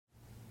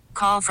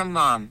Call from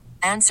mom.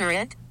 Answer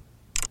it.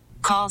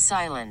 Call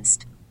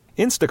silenced.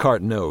 Instacart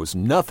knows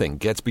nothing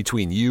gets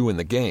between you and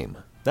the game.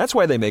 That's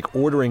why they make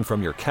ordering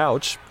from your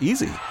couch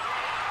easy.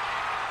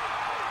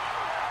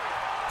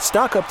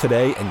 Stock up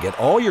today and get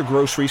all your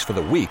groceries for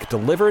the week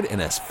delivered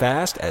in as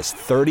fast as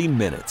 30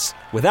 minutes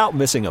without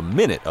missing a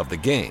minute of the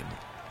game.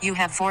 You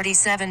have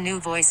 47 new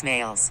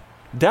voicemails.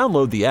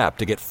 Download the app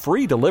to get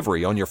free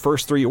delivery on your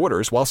first 3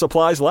 orders while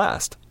supplies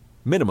last.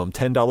 Minimum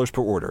 $10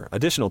 per order.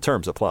 Additional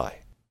terms apply.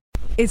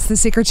 It's The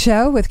Secret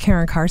Show with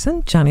Karen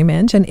Carson, Johnny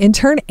Minge, and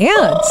intern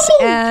Ant.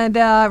 And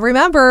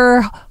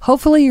remember,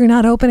 hopefully you're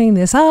not opening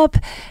this up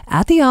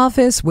at the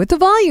office with the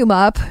volume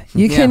up.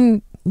 You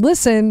can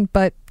listen,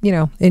 but, in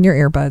your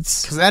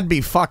earbuds. Because that'd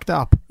be fucked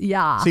up.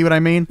 Yeah. See what I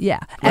mean? Yeah.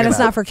 And it's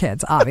not for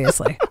kids,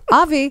 obviously.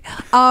 Avi.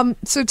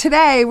 So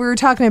today we were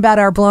talking about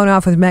our blown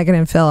off with Megan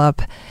and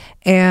Philip.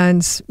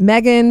 And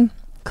Megan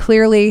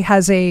clearly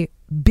has a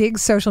big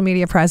social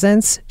media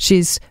presence.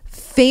 She's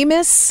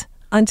famous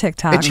on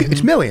TikTok.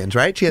 It's millions,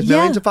 right? She has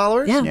millions of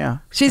followers? Yeah.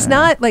 She's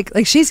not like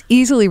she's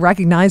easily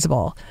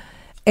recognizable.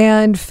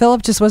 And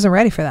Philip just wasn't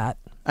ready for that.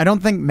 I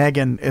don't think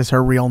Megan is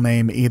her real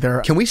name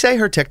either. Can we say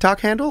her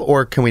TikTok handle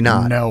or can we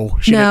not? No,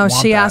 she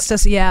asked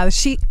us. Yeah,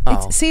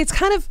 it's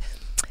kind of,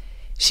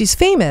 she's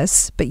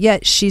famous, but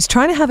yet she's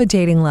trying to have a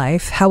dating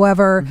life.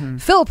 However,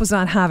 Philip was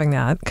not having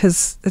that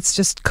because it's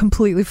just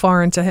completely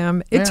foreign to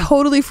him. It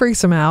totally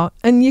freaks him out,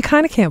 and you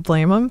kind of can't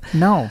blame him.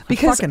 No,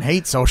 because I fucking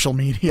hate social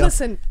media.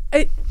 Listen,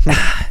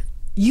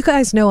 you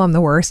guys know I'm the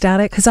worst at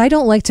it because I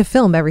don't like to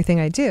film everything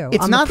I do.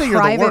 I'm not that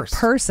you're the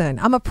worst.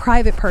 I'm a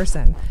private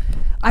person.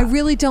 I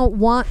really don't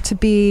want to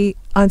be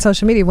on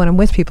social media when I'm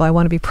with people. I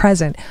want to be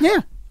present. Yeah.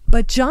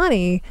 But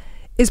Johnny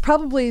is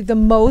probably the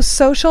most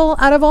social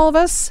out of all of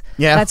us.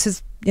 Yeah. That's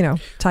his,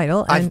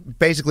 title. I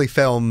basically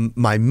film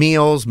my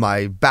meals,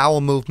 my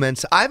bowel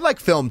movements. I've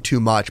filmed too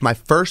much. My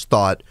first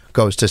thought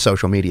goes to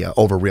social media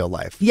over real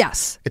life.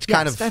 Yes. It's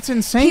kind of... That's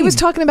insane. He was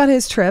talking about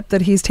his trip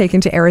that he's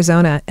taken to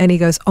Arizona, and he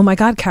goes, oh my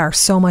God, Kara,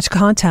 so much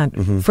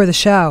content for the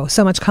show,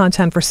 so much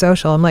content for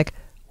social. I'm like,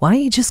 why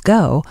don't you just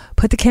go,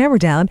 put the camera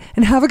down,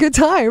 and have a good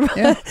time?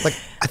 Yeah.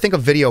 I think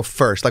of video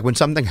first. When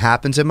something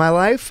happens in my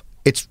life,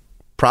 it's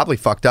probably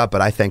fucked up,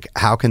 but I think,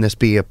 how can this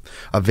be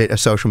a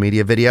social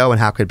media video, and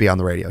how could it be on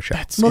the radio show?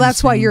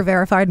 That's why you're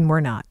verified and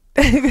we're not.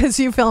 Because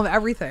you film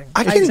everything.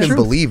 I can't even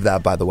believe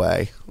that, by the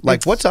way.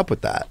 What's up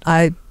with that?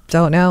 I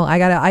don't know.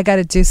 I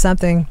gotta do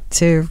something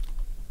to,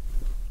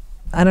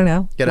 I don't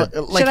know.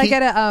 Should I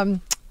get a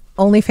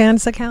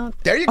OnlyFans account?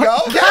 There you go.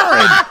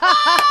 Karen!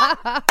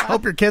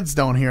 Hope your kids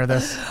don't hear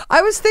this.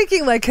 I was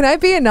thinking, can I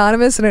be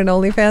anonymous in an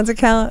OnlyFans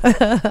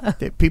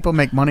account? People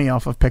make money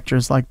off of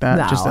pictures like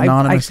that, just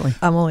anonymously.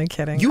 I'm only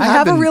kidding. I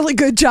have a really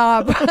good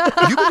job.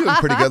 You've been doing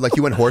pretty good.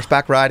 You went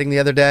horseback riding the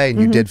other day, and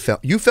you did film.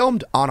 You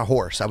filmed on a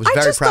horse. I was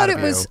very proud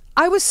of you.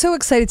 I was so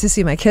excited to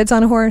see my kids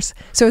on a horse.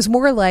 So it was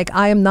more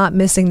I am not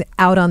missing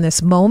out on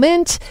this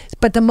moment,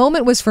 but the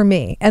moment was for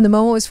me, and the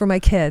moment was for my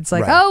kids.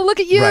 Oh, look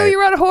at you. Right.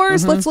 You're on a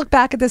horse. Let's look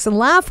back at this and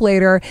laugh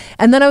later.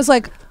 And then I was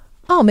like,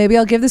 oh, maybe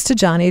I'll give this to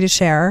Johnny to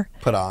share.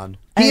 Put on.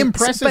 He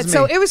impresses me.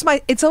 So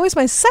it's always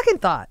my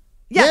second thought.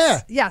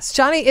 Yes. Yeah. Yes.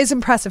 Johnny is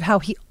impressive how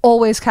he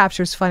always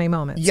captures funny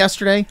moments.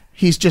 Yesterday,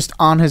 he's just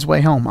on his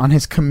way home, on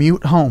his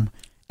commute home,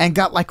 and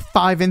got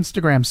 5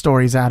 Instagram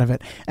stories out of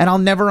it. And I'll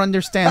never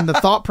understand the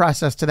thought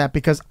process to that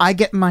because I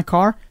get in my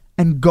car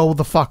and go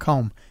the fuck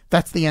home.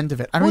 That's the end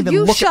of it. I don't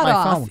even look at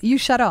my phone. You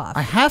shut off.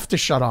 I have to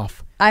shut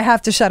off. I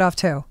have to shut off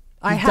too.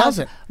 He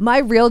doesn't. My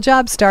real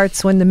job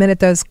starts when the minute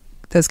those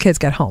kids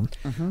get home.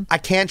 I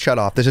can't shut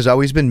off. This has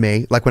always been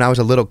me. When I was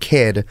a little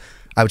kid,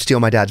 I would steal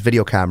my dad's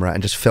video camera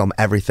and just film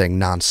everything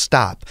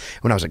nonstop.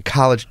 When I was in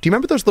college, do you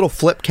remember those little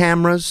flip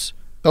cameras?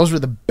 Those were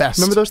the best.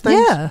 Remember those things?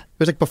 Yeah. It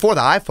was before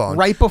the iPhone.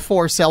 Right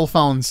before cell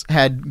phones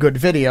had good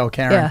video,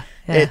 Karen. Yeah.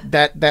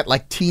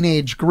 That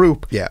teenage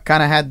group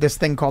kind of had this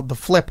thing called the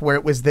flip, where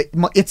it was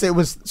it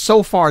was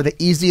so far the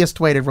easiest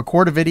way to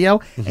record a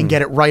video and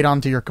get it right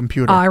onto your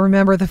computer. I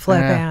remember the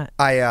flip.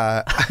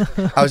 I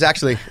was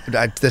actually,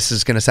 this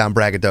is going to sound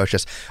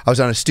braggadocious, I was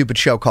on a stupid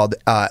show called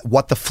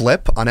What the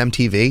Flip on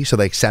MTV, so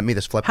they sent me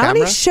this flip camera. How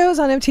many shows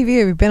on MTV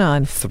have you been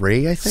on?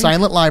 3, I think.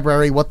 Silent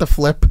Library, What the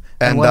Flip,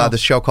 and the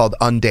show called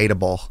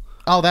Undateable.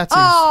 Oh, that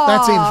seems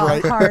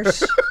right.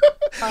 Harsh.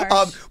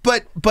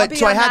 But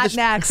so I had this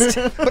next.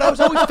 But I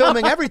was always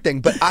filming everything.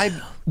 But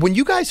when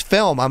you guys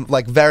film, I'm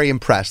very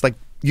impressed.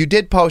 You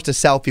did post a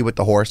selfie with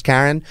the horse,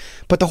 Karen,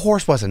 but the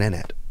horse wasn't in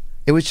it.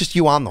 It was just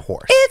you on the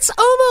horse. It's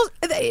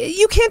almost,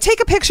 you can't take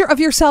a picture of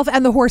yourself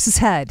and the horse's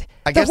head.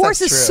 I guess the horse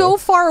that's is true. so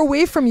far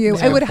away from you.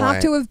 That's it would a good have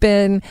point. to have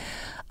been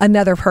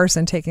another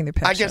person taking the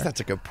picture. I guess that's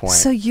a good point.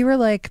 So you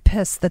were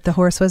pissed that the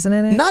horse wasn't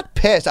in it? Not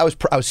pissed. I was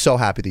so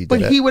happy that you did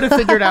it. But he would have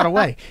figured out a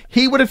way.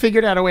 He would have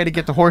figured out a way to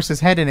get the horse's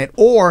head in it,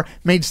 or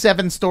made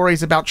 7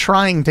 stories about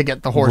trying to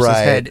get the horse's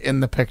head in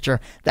the picture.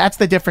 That's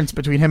the difference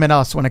between him and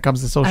us when it comes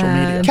to social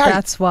media.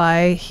 That's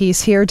why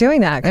he's here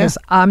doing that, because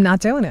I'm not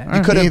doing it.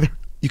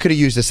 You could have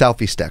used a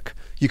selfie stick.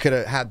 You could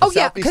have had the Oh,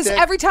 yeah, selfie because stick.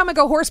 every time I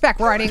go horseback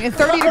riding in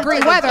 30-degree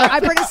weather, I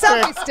bring a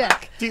selfie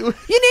stick. You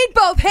need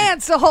both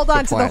hands to hold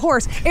on to the point.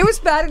 horse. It was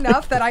bad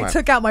enough that I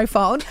took out my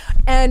phone.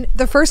 And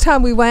the first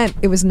time we went,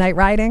 it was night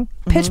riding,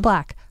 pitch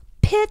black.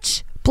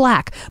 Pitch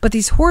black. But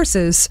these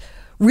horses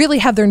really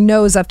have their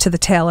nose up to the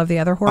tail of the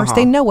other horse.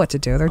 They know what to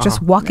do. They're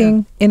just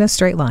walking in a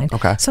straight line.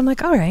 Okay. So I'm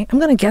like, all right, I'm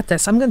going to get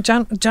this. John's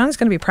going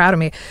to be proud of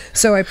me.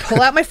 So I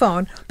pull out my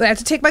phone, but I have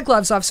to take my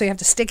gloves off. So you have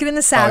to stick it in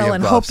the saddle have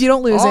and gloves. hope you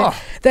don't lose it.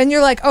 Then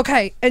you're like,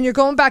 okay. And you're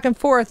going back and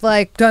forth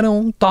like,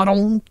 da-dum,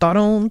 da-dum,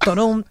 da-dum,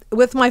 da-dum,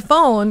 with my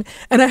phone.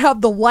 And I have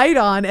the light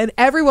on and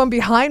everyone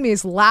behind me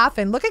is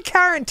laughing. Look at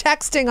Karen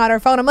texting on her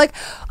phone. I'm like,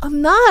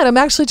 I'm not. I'm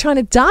actually trying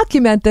to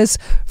document this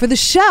for the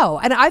show.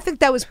 And I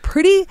think that was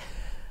pretty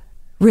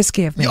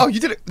risky of me. Oh, you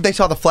did it. They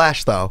saw the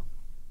flash, though.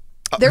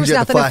 There You was did the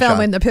nothing to flash film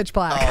on. in the pitch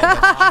black. Oh,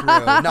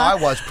 that's true. No, I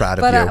was proud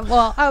of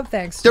But you.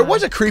 thanks. There John.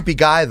 was a creepy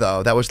guy,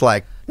 though, that was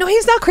like, No,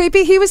 he's not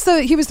creepy. He was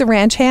the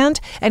ranch hand,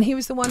 and he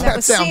was the one that, That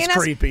was sounds seeing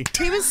creepy. us.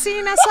 He was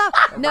seeing us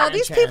up. No,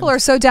 these people are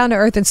so down to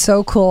earth and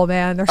so cool,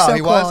 man. They're so he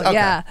cool. was? Okay.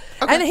 Yeah.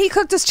 Okay. And he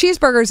cooked us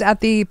cheeseburgers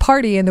at the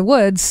party in the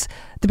woods,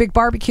 the big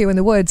barbecue in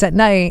the woods at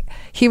night.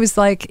 He was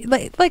like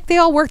they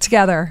all work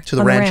together. to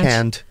the on ranch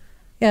hand.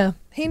 Yeah.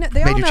 They Made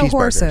all you know cheeseburgers.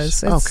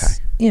 horses. It's, Okay.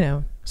 You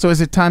know. So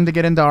is it time to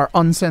get into our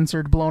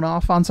uncensored blown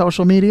off on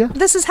social media?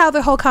 This is how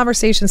the whole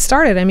conversation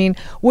started. I mean,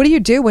 what do you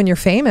do when you're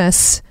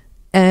famous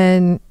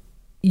and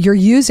you're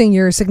using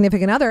your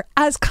significant other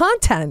as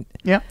content?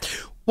 Yeah.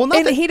 Well, not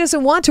And that, he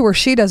doesn't want to or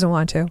she doesn't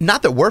want to.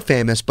 not that we're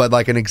famous, but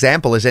like an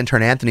example is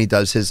intern Anthony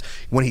does his,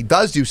 when he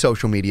does do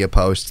social media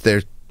posts,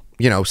 there's,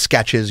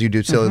 sketches, you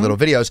do silly little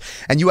videos,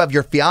 and you have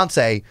your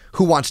fiance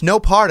who wants no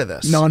part of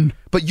this. None.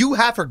 But you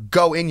have her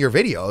go in your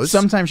videos.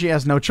 Sometimes she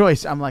has no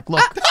choice. I'm like,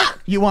 look,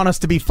 you want us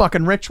to be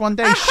fucking rich one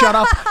day? Shut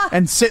up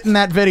and sit in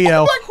that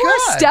video. Poor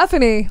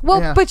Stephanie. Well,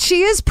 Yeah. but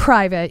she is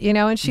private,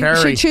 and she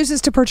Very. chooses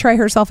to portray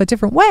herself a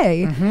different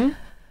way.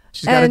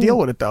 She's got to And- deal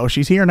with it though.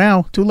 She's here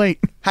now. Too late.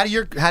 How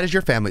does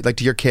your family, like,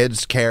 do your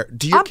kids care?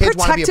 Do your I'm kids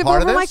want to be a protective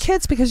part of over this? my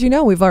kids because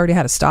we've already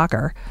had a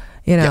stalker.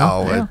 We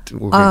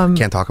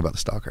Can't talk about the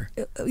stalker.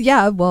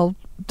 Yeah, well,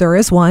 there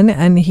is one,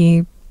 and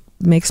he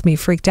makes me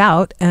freaked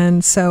out,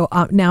 and so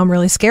now I'm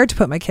really scared to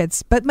put my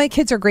kids. But my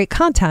kids are great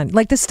content.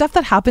 Like the stuff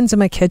that happens in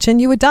my kitchen,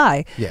 you would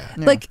die. Yeah.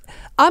 Like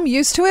I'm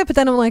used to it, but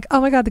then I'm like,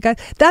 oh my god, the guys.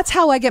 That's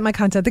how I get my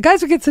content. The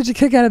guys would get such a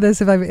kick out of this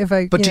if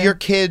I. But do your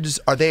kids,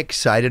 are they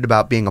excited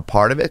about being a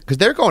part of it? Because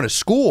they're going to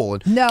school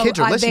and No, kids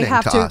are listening they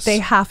have to us. They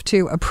have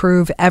to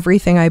approve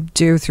everything I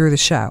do through the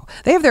show.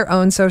 They have their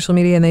own social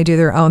media and they do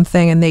their own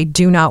thing, and they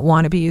do not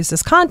want to be used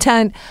as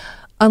content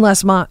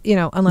unless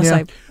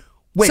I.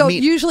 Wait, so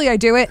usually I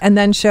do it and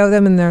then show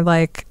them, and they're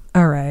like,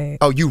 "All right."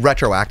 Oh, you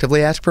retroactively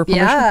ask for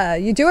permission? Yeah,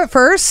 you do it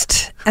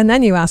first, and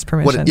then you ask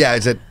permission.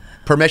 Is it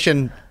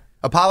permission?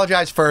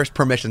 Apologize first,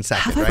 permission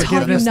second, Have I right? told you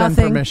Forgiveness then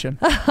nothing? permission.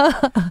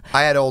 I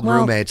had old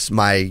roommates.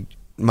 My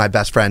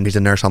best friend, he's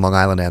a nurse on Long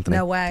Island, Anthony.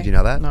 No way. Did you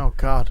know that? Oh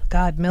God.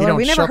 God, You Miller. don't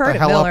We never shut heard the of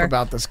hell Miller. up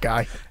about this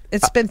guy.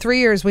 It's been 3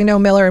 years. We know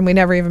Miller, and we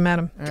never even met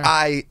him.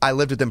 I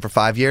lived with him for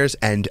 5 years,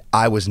 and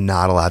I was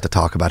not allowed to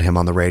talk about him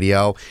on the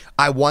radio.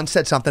 I once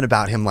said something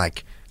about him,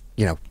 like,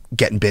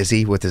 getting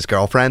busy with his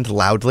girlfriend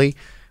loudly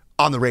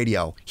on the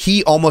radio.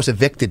 He almost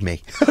evicted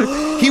me.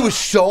 He was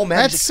so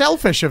mad. That's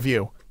selfish of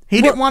you.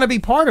 He didn't want to be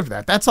part of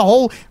that. That's the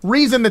whole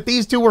reason that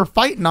these two were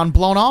fighting on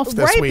Blown Off this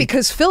Right, week.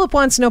 because Philip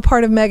wants no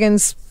part of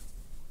Megan's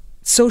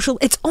social.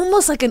 It's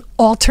almost like an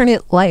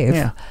alternate life.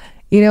 Yeah.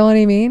 You know what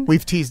I mean?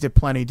 We've teased it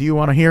plenty. Do you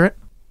want to hear it?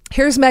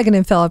 Here's Megan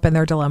and Philip and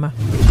their dilemma.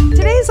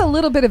 Today's a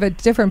little bit of a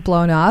different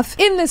blown off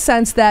in the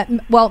sense that,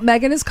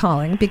 Megan is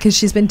calling because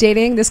she's been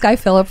dating this guy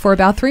Philip for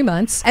about 3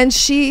 months, and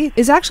she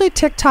is actually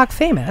TikTok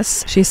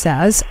famous, she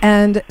says.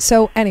 And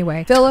so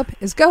anyway, Philip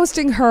is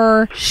ghosting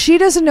her. She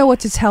doesn't know what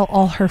to tell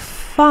all her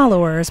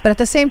followers, but at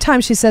the same time,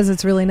 she says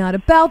it's really not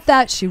about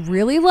that. She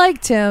really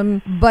liked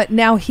him, but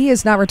now he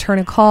is not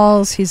returning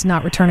calls. He's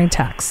not returning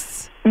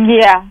texts.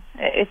 Yeah,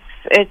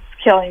 it's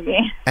killing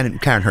me. And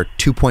Karen, her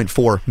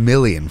 2.4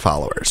 million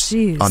followers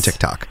Jeez. on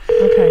TikTok.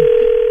 Okay.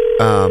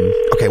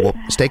 Okay, well,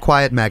 stay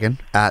quiet, Megan,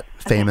 at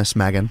famous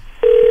Megan.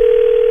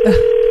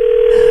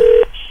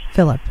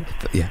 Philip.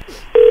 Yeah.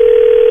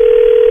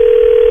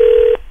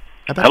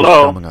 I bet Hello?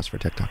 he's filming us for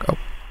TikTok. Oh,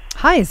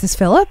 Hi, is this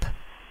Philip?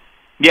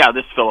 Yeah,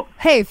 this is Philip.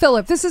 Hey,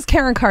 Philip, this is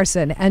Karen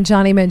Carson and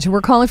Johnny Minge. We're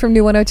calling from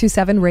New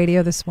 1027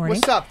 Radio this morning.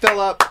 what's up,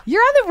 Philip?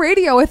 You're on the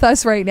radio with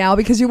us right now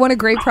because you won a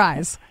great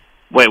prize.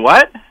 Wait,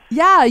 what?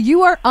 Yeah,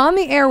 you are on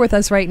the air with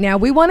us right now.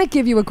 We want to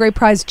give you a great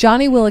prize.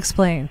 Johnny will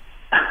explain.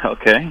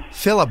 Okay.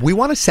 Philip, we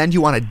want to send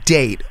you on a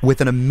date with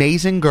an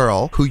amazing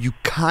girl who you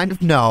kind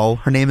of know.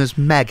 Her name is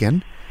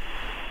Megan.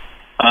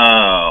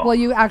 Oh. Well,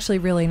 you actually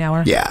really know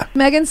her. Yeah.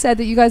 Megan said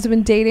that you guys have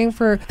been dating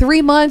for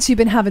 3 months. You've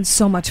been having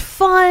so much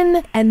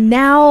fun. And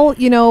now,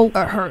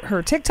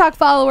 her TikTok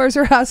followers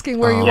are asking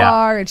where you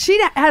are. And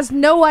she has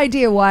no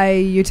idea why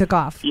you took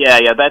off. Yeah,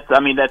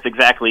 that's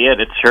exactly it.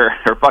 It's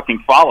her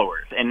fucking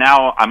followers. And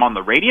now I'm on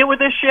the radio with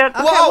this shit? Okay,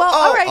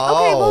 all right.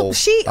 Okay,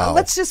 well,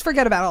 let's just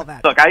forget about all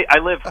that. Look,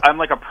 I'm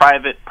like a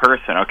private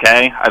person,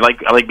 okay? I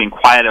like being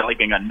quiet. I like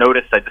being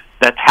unnoticed.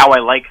 That's how I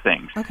like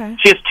things. Okay.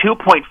 She has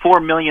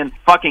 2.4 million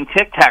fucking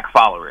TikTok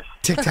followers.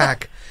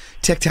 TikTok.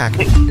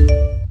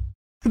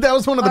 That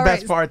was one of the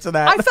best parts of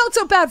that. I felt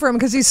so bad for him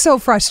because he's so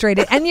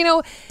frustrated. And, he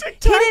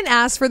didn't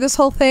ask for this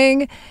whole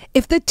thing.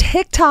 If the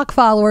TikTok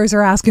followers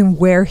are asking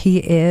where he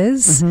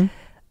is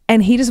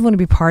and he doesn't want to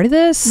be part of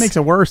this. Makes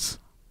it worse.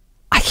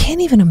 I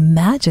can't even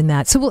imagine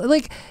that. So,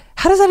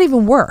 how does that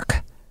even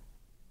work?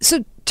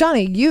 So,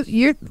 Johnny,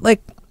 you're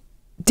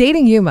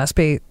dating you must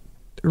be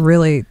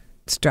really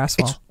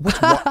stressful.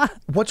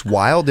 What's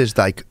wild is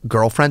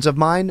girlfriends of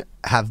mine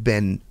have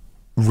been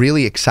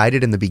really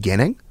excited in the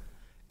beginning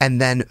and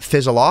then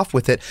fizzle off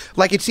with it.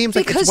 It seems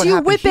like because it's what you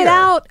happened whip here. it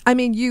out. I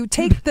mean, you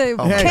take the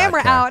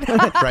camera out.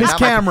 Right, His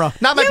camera.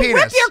 Not my you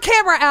penis. whip your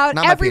camera out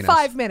Not my every penis.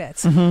 5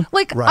 minutes.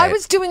 Right. I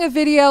was doing a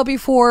video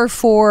before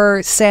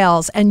for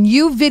sales, and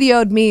you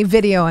videoed me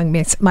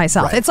videoing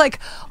myself. Right. It's like,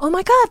 oh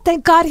my God,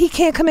 thank God he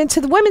can't come into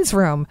the women's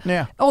room.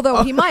 Yeah.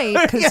 Although he might,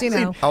 because,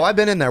 Oh, I've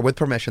been in there with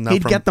permission, though.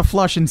 He'd get the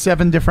flush in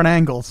 7 different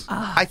angles.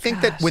 I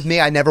think that with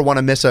me, I never want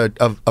to miss a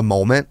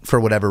moment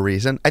for whatever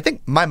reason. I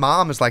think my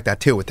mom is like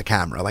that, too, with the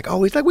camera.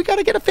 Always we got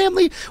to get a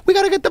family. We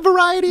got to get the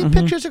variety of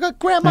pictures. I got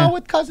grandma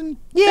with cousin.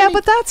 Yeah, Vinny.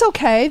 but that's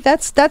okay.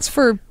 That's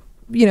for,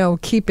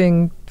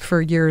 keeping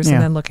for years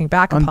and then looking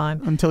back upon.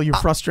 Until you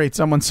frustrate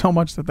someone so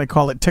much that they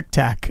call it Tic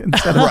Tac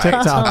instead of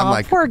TikTok. I'm Oh,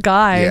 like, poor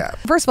guy. yeah.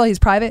 First of all, he's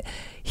private.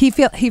 He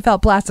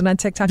felt blasted on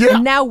TikTok,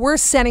 and now we're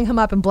setting him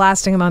up and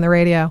blasting him on the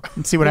radio.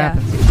 And see what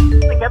happens.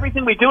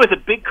 Everything we do is a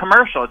big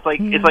commercial. It's like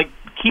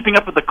keeping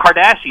up with the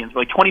Kardashians,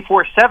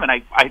 24/7.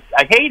 I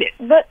hate it.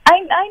 But I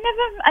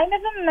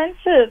never meant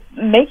to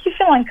make you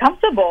feel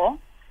uncomfortable.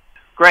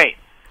 Great.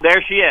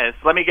 There she is.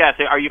 Let me guess.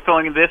 Are you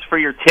filming this for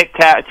your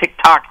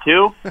TikTok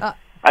too?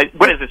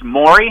 What is this,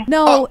 Maury?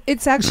 No,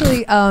 it's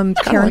actually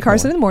Karen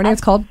Carson in the morning.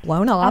 It's called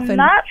Blown Off. I'm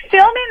not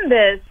filming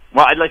this.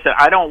 Well, like I said,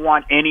 I don't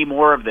want any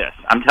more of this.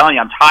 I'm telling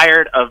you, I'm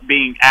tired of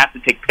being asked to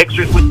take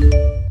pictures with.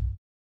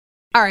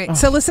 All right,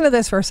 so listen to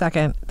this for a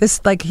second.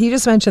 This, he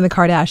just mentioned the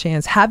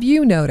Kardashians. Have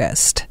you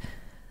noticed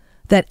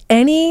that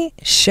any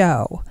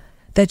show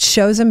that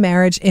shows a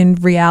marriage in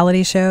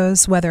reality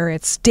shows, whether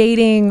it's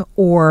dating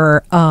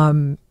or,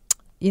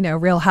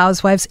 Real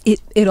Housewives,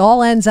 it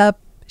all ends up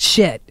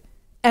shit.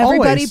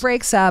 Everybody Always.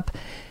 breaks up.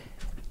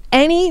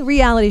 Any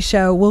reality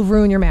show will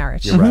ruin your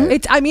marriage. You're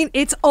right.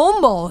 It's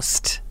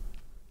almost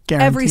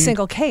Guaranteed. every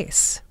single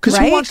case. Because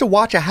right? who wants to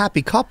watch a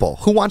happy couple?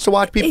 Who wants to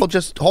watch people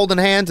just holding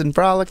hands and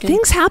frolicking?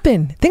 Things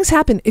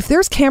happen. If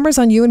there's cameras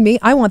on you and me,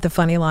 I want the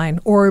funny line.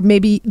 Or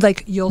maybe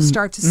you'll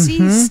start to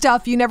see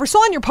stuff you never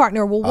saw in your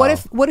partner. Well,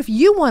 what if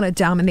you want to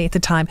dominate the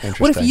time?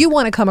 What if you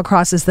want to come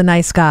across as the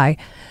nice guy?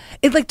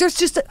 There's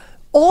just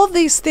all of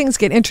these things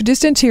get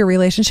introduced into your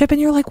relationship,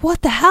 and you're like,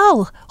 what the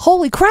hell?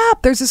 Holy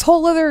crap! There's this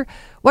whole other.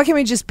 Why can't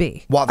we just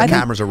be? While the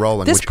cameras are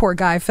rolling. This poor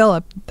guy,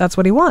 Philip, that's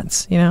what he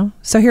wants.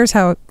 So here's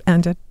how it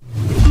ended.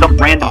 Some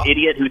random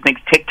idiot who thinks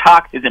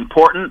TikTok is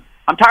important.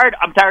 I'm tired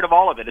of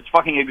all of it. It's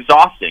fucking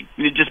exhausting.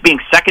 Just being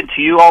second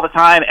to you all the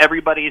time.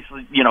 Everybody's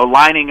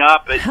lining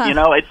up.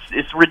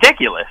 It's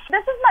ridiculous.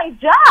 This is my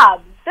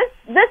job.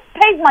 This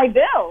pays my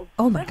bills.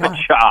 Oh my A god!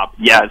 job.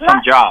 Yeah, it's some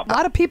job. A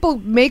lot of people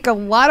make a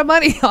lot of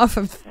money off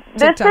of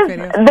TikTok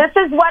videos. This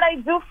is what I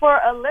do for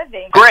a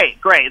living. Great.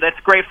 That's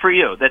great for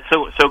you. That's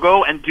so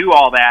go and do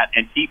all that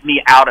and keep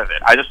me out of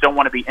it. I just don't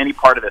want to be any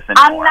part of this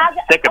anymore. I'm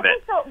sick of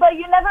it. But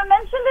you never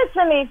mentioned it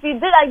to me. If you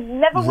did, I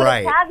never would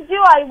have tagged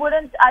you. I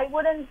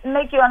wouldn't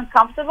make you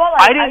uncomfortable.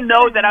 I didn't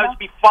know that I would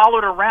be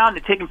followed around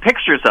and taken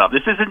pictures of.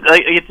 This isn't.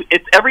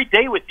 It's every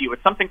day with you.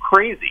 It's something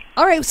crazy.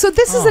 All right, so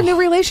this is a new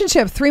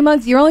relationship. 3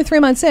 months. You're only 3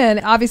 months in.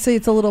 Obviously,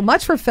 it's a little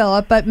much for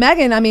Philip. But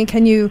Megan,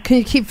 can you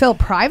keep Phil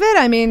private?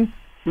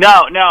 No,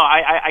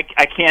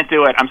 I can't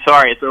do it. I'm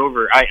sorry, it's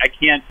over. I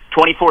can't.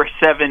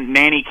 24/7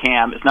 nanny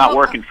cam is not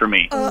working for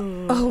me.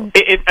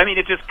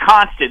 It's just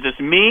constant. Just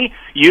me,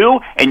 you,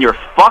 and your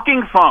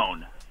fucking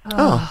phone.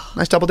 Oh,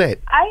 nice double date.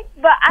 I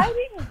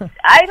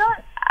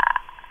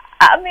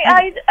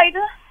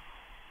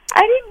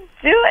didn't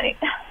do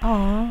anything.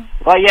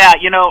 Well, yeah,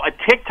 a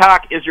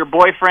TikTok is your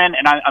boyfriend,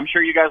 and I'm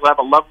sure you guys will have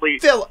a lovely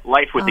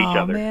life with each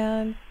other.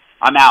 Man.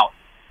 I'm out.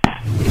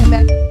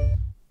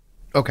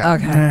 Okay.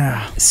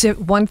 Yeah. So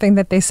one thing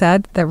that they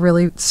said that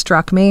really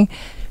struck me,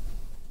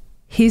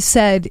 he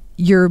said,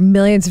 your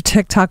millions of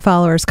TikTok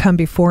followers come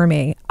before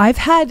me. I've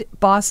had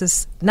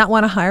bosses not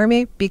want to hire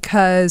me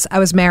because I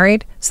was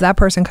married, so that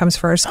person comes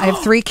first. I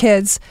have 3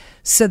 kids,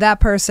 so that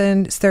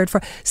person is third.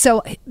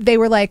 So they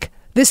were like,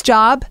 this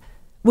job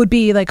would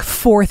be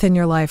 4th in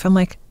your life. I'm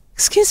like,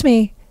 excuse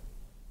me,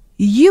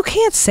 You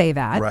can't say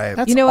that. Right.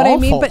 That's you know what I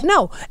mean? awful. But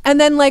no. And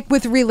then like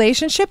with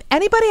relationship,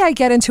 anybody I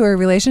get into a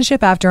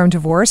relationship after I'm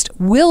divorced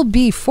will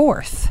be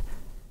fourth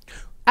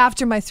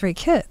after my 3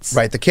 kids.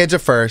 Right, the kids are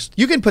first.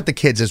 You can put the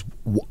kids as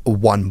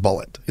one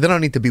bullet. They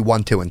don't need to be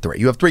 1, 2, and 3.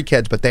 You have 3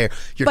 kids, but they're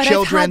your But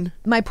children.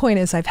 my point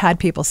is, I've had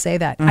people say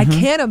that. I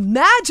can't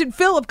imagine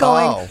Philip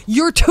going, Oh.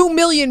 "Your 2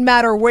 million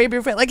matter way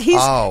before." Like he's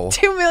Oh.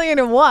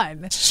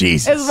 2,000,001.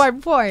 Jesus. Is my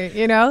point.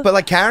 You know. But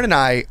like Karen and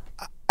I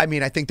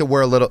mean, I think that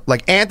we're a little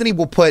like Anthony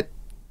will put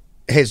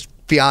his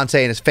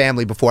fiance and his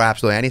family before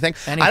absolutely anything.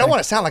 I don't want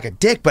to sound like a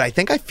dick, but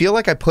I feel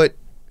like I put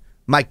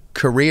my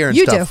career and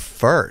You stuff do.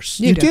 first.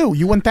 You You do. do.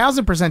 You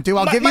 1000% do.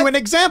 I'll give you an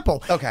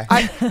example. Okay.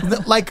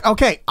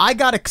 I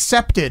got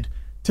accepted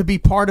to be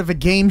part of a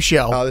game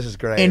show. Oh, this is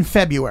great. In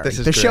February. This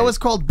is the show great. is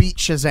called Beat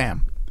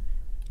Shazam.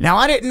 Now,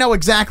 I didn't know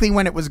exactly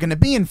when it was going to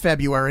be in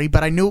February,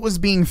 but I knew it was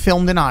being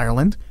filmed in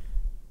Ireland.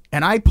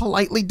 And I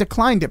politely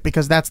declined it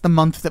because that's the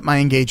month that my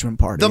engagement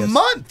party The is.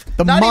 month?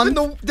 The Not month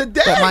even the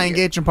day? that my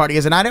engagement party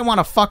is. And I didn't want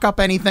to fuck up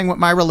anything with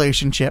my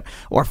relationship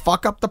or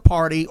fuck up the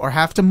party or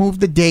have to move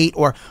the date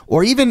or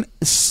even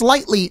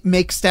slightly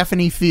make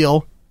Stephanie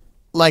feel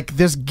like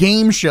this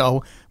game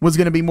show was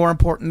going to be more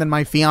important than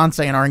my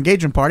fiance and our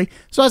engagement party.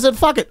 So I said,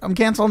 fuck it. I'm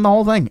canceling the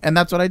whole thing. And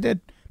that's what I did.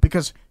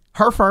 Because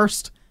her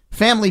first,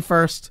 family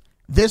first,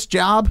 this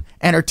job,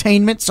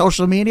 entertainment,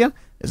 social media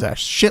is a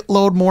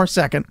shitload more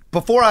second.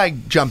 Before I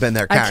jump in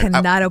there, I Karen,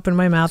 cannot open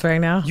my mouth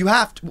right now. you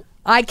have to.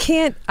 I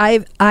can't.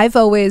 I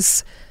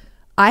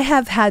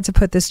have had to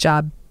put this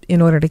job in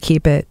order to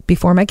keep it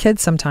before my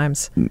kids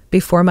sometimes,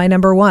 before my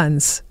number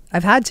ones.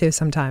 I've had to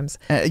sometimes.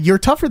 You're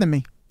tougher than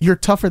me. You're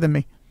tougher than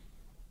me.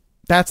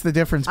 That's the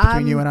difference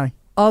between you and I.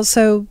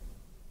 Also,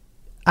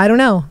 I don't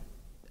know.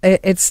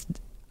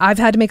 I've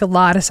had to make a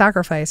lot of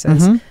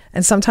sacrifices,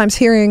 and sometimes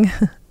hearing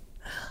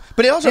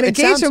But it also an it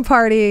sounds, engagement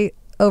party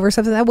over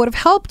something that would have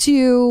helped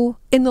you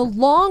in the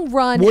long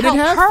run, Would it help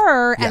have?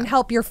 her Yeah. and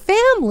help your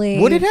family.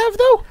 Would it have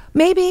though?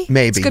 Maybe.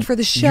 Maybe. It's good for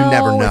the You show.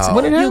 never know.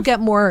 Would it You'll have? get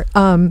more,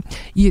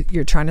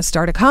 you're trying to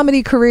start a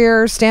comedy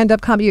career,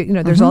 stand-up comedy, you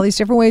know, there's Mm-hmm. all these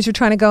different ways you're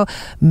trying to go.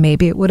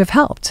 Maybe it would have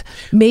helped.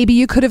 Maybe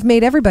you could have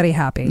made everybody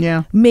happy.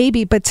 Yeah.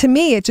 Maybe, but to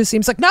me, it just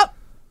seems like, nope,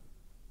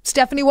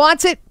 Stephanie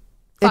wants it.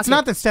 It's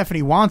not that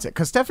Stephanie wants it,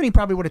 because Stephanie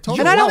probably would have told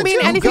And her. I don't want it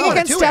mean too. anything You want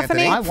it against too,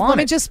 Stephanie. Anthony. I want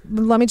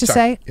Let me just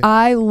Sorry. say,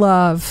 I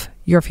love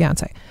your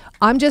fiance.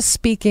 I'm just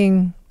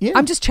speaking. Yeah.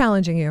 I'm just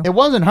challenging you. It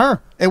wasn't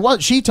her.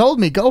 She told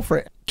me, go for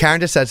it. Karen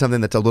just said something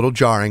that's a little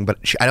jarring, but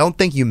I don't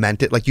think you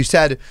meant it. Like you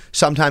said,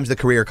 sometimes the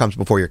career comes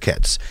before your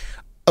kids.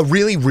 A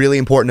really, really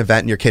important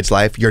event in your kid's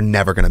life, you're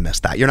never going to miss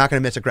that. You're not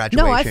going to miss a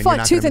graduation. No, I You're fought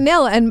not tooth gonna and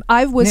nail, and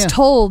I was Yeah.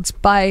 told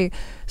by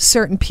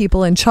certain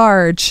people in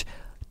charge,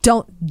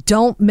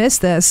 don't miss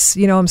this.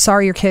 You know, I'm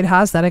sorry your kid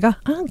has that. I go,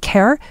 I don't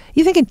care.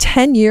 You think in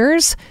 10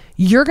 years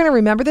you're going to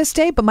remember this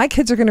day, but my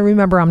kids are going to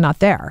remember I'm not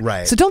there.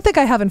 Right. So don't think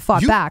I haven't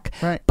fought back.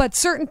 Right. But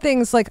certain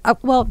things like,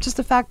 just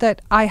the fact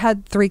that I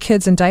had 3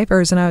 kids in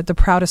diapers, and the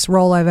proudest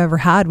role I've ever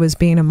had was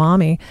being a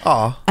mommy.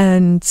 Aw.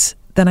 And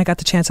then I got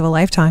the chance of a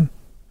lifetime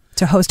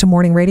to host a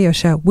morning radio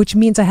show, which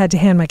means I had to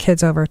hand my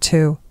kids over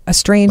to a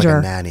stranger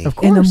Like a nanny. Of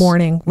in the course.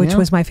 morning, which Yeah.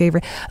 was my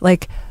favorite.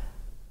 Like,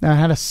 Now, I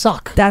had to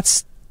suck.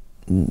 that's,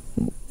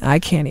 I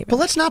can't even. But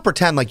let's not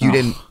pretend like you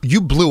didn't.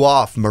 You blew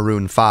off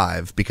Maroon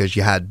 5 because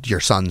you had your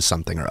son's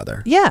something or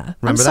other. Yeah, I'm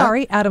Remember that?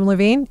 sorry, Adam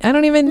Levine. I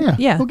don't even.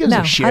 Yeah, who gives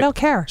a shit? I don't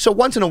care. So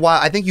once in a while,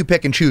 I think you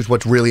pick and choose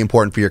what's really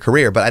important for your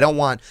career. But I don't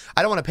want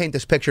to paint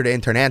this picture to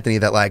intern Anthony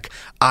that like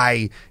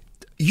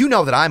you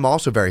know that I'm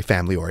also very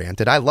family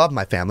oriented. I love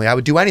my family. I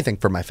would do anything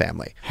for my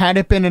family. Had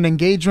it been an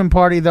engagement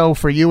party, though,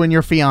 for you and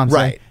your fiance,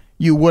 Right.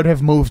 you would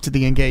have moved to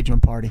the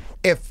engagement party.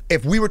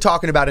 If we were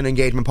talking about an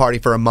engagement party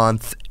for a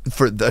month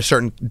for a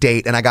certain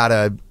date, and I got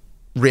a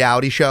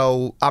reality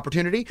show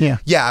opportunity,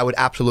 Yeah. I would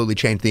absolutely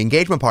change the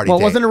engagement party. Well,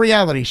 it date. wasn't a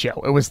reality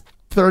show. It was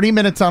 30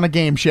 minutes on a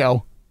game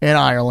show in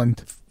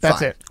Ireland. That's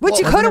Fine. it. Which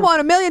you could have won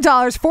 $1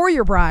 million for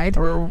your bride.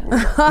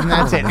 And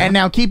that's it. And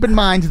now keep in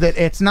mind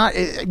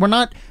that we're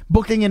not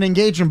booking an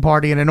engagement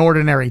party in an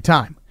ordinary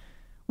time.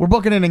 We're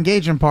booking an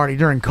engagement party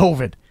during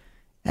COVID.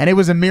 And it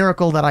was a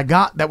miracle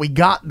that we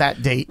got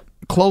that date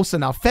close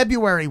enough.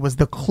 February was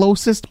the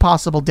closest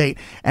possible date.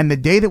 And the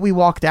day that we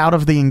walked out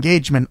of the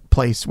engagement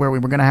place where we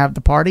were going to have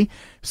the party,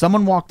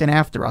 someone walked in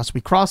after us.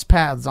 We crossed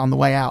paths on the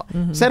way out,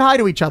 said hi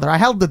to each other. I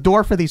held the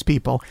door for these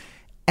people.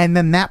 And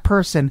then that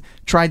person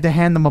tried to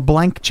hand them a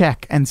blank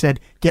check and said,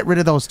 get rid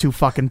of those 2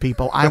 fucking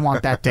people. I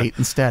want that date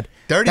instead.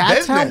 Dirty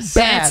That's business.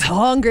 how bad. It's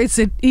hungry. It's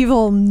an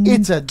evil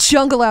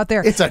jungle out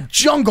there. It's a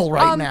jungle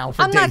right now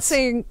for I'm dates. not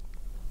saying.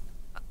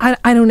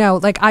 I don't know.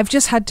 Like, I've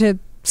just had to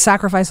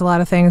sacrifice a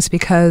lot of things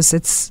because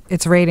it's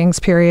ratings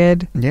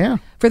period. Yeah.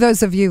 For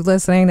those of you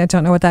listening that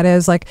don't know what that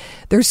is, like,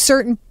 there's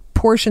certain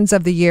portions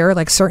of the year,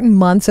 like certain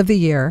months of the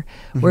year,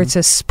 where it's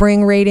a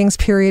spring ratings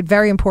period,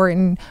 very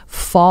important,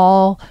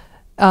 fall.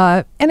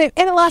 And it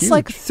lasts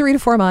like 3 to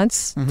 4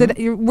 months. That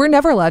we're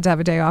never allowed to have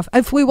a day off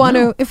if we want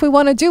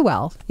to do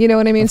well. You know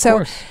what I mean? Of So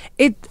course.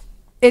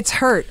 it's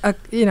hurt.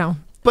 You know.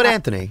 But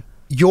Anthony,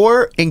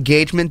 your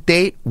engagement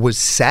date was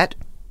set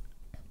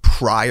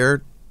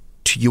prior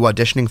to you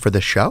auditioning for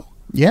the show?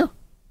 Yeah.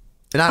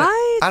 And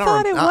I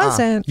thought it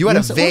wasn't. You had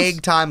Yes, a it vague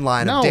was.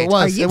 timeline No, of dates. it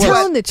was. Are you It was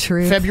telling the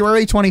truth?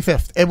 February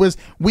 25th. It was.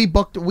 We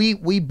booked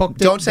it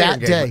Don't say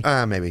that day.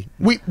 Maybe.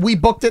 We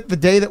booked it the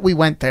day that we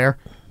went there,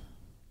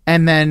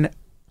 and then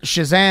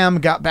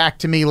Shazam got back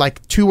to me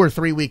like 2 or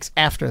 3 weeks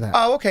after that.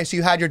 Oh, okay. So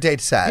you had your date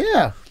set.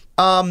 Yeah.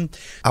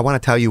 I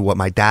want to tell you what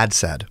my dad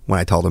said when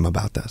I told him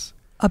about this.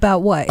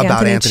 About what?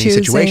 About Anthony's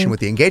choosing- situation with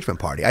the engagement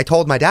party. I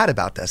told my dad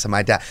about this, and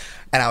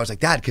I was like,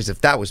 Dad, because if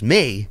that was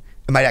me,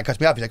 and my dad cuts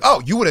me off, he's like,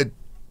 oh, you would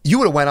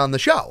have went on the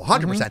show,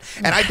 100%.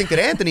 And I think that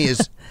Anthony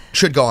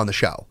should go on the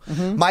show.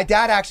 My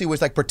dad actually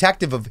was like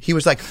protective of. He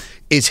was like,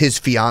 is his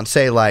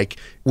fiance like?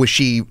 Was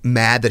she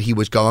mad that he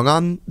was going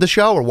on the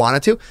show or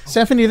wanted to?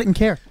 Stephanie didn't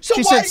care. So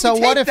She why said, did so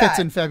you what take if it's that?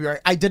 in February?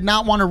 I did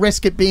not want to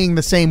risk it being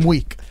the same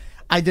week.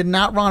 I did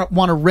not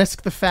want to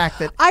risk the fact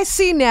that. I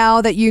see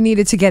now that you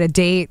needed to get a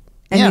date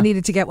and Yeah. you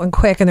needed to get one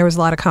quick, and there was a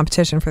lot of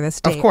competition for this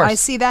date. Of course. I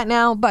see that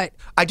now, but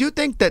I do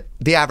think that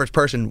the average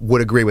person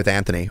would agree with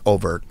Anthony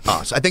over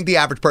us. I think the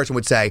average person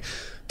would say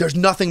there's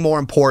nothing more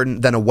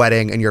important than a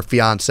wedding and your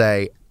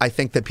fiance. I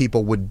think that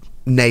people would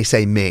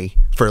naysay me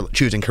for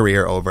choosing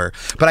career over.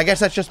 But I guess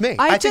that's just me.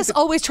 I think just that-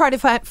 always try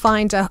to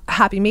find a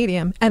happy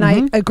medium. And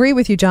I agree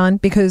with you, John,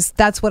 because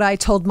that's what I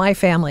told my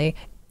family.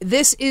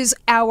 This is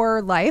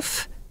our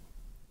life.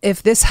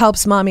 If this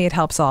helps mommy, it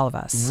helps all of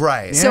us.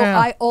 Right. So Yeah.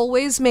 I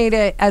always made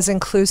it as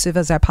inclusive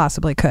as I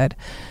possibly could.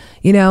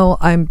 You know,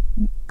 I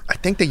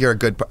think that you're a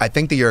good. I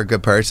think that you're a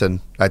good person.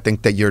 I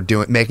think that you're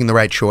making the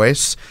right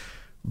choice.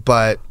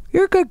 But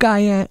you're a good guy,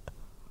 Aunt.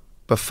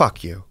 but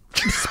fuck you.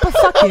 But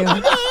fuck you.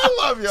 I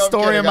love you.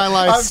 Story of my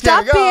life.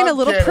 Stop being a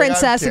little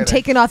princess and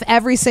taking off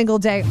every single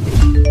day.